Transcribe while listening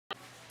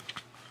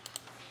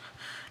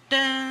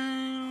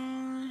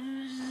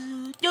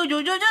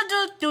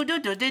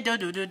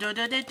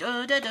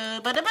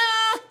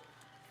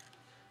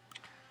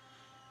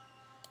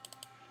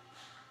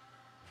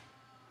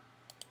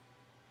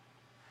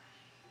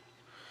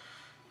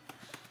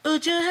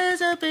Put your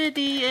hands up in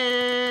the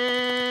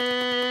air,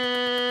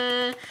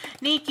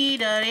 Nikki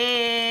Dare,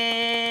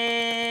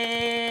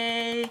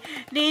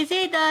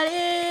 Nisi Dare,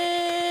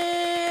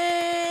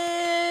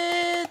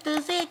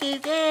 to say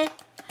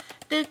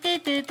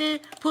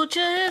put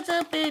your hands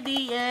up in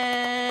the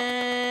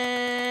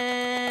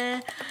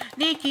air,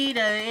 Nikki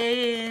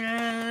Dare,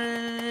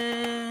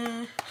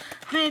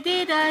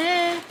 Nikki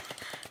Dare,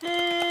 to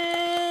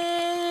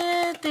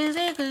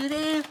say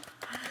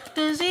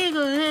to see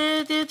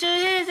good, put your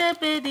hands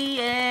up in the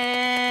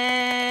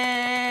air.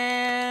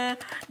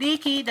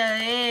 Nikki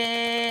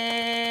Dare,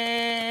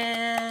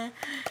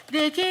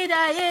 Nikki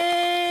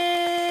Dare,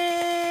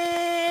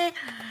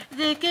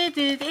 Nikki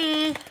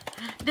Dare,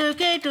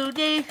 Nikki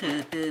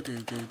Dare.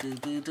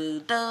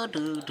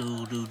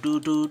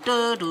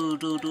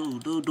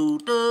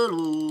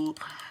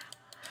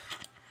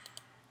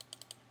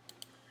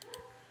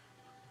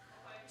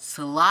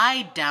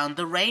 Slide down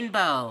the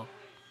rainbow.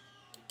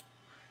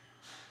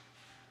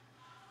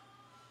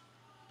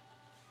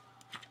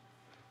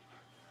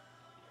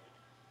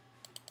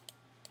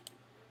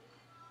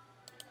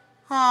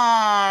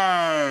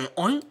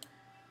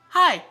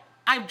 Hi,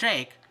 I'm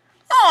Drake.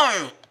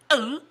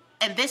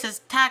 And this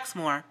is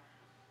Taxmore.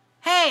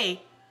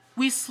 Hey,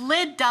 we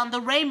slid down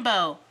the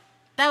rainbow.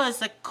 That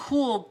was a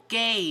cool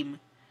game.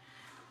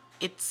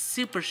 It's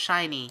super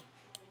shiny.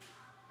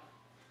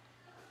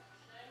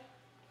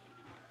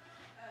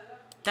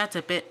 That's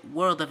a bit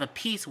World of a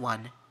Peace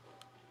one.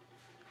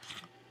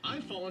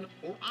 iPhone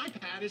or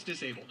iPad is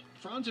disabled.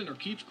 Franzen or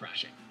keeps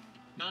crashing.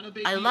 Not a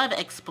big I deal. love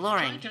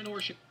exploring.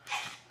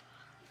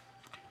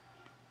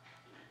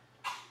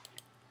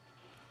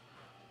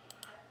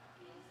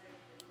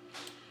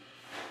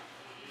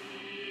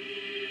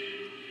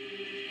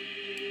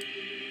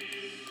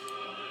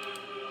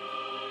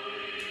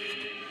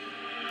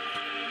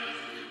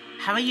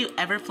 Haven't you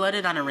ever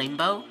floated on a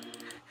rainbow?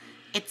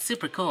 It's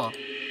super cool.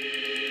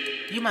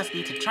 You must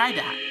need to try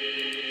that.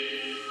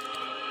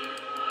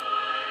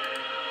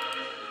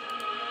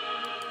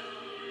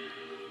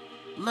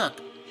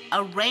 Look,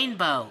 a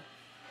rainbow.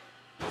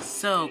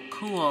 So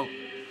cool.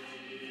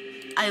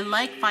 I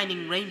like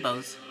finding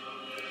rainbows.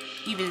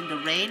 Even in the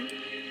rain,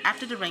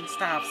 after the rain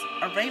stops,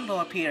 a rainbow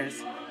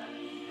appears.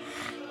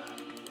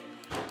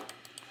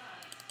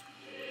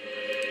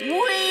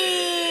 Whee!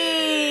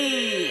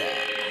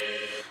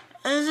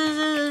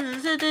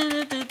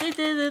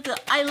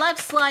 I love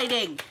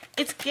sliding.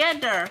 It's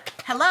Gander.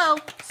 Hello,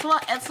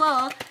 Swat and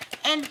Slow,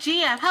 and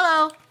GM.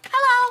 Hello,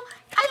 hello.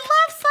 I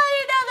love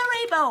sliding down the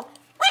rainbow.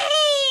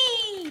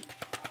 Whee!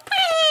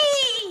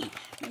 Whee!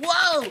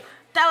 Whoa,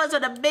 that was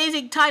an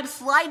amazing time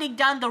sliding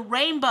down the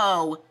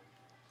rainbow.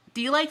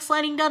 Do you like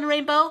sliding down the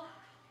rainbow?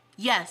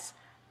 Yes,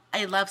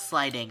 I love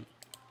sliding.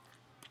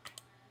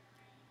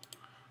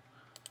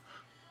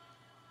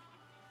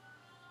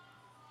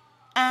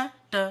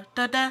 Da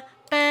da da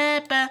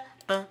ba ba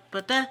ba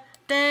ba da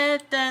da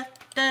da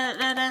da da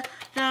da da da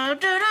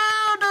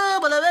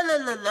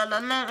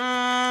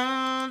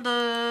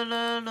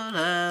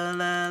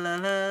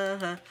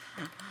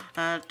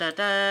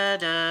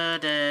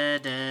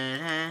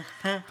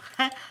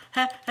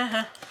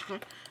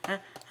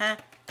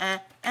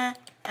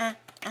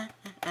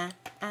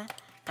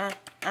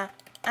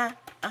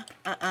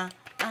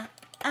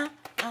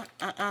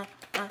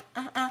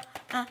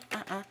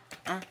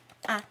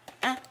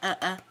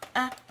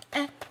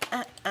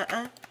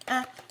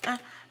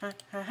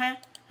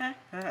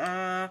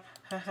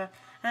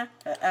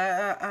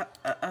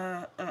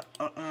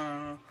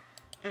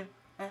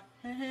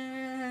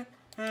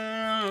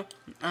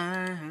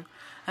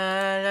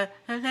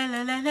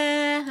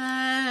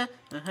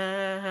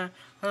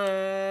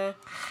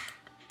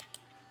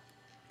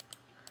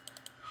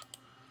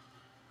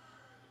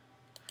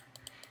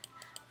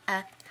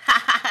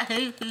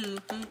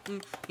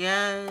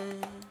yeah.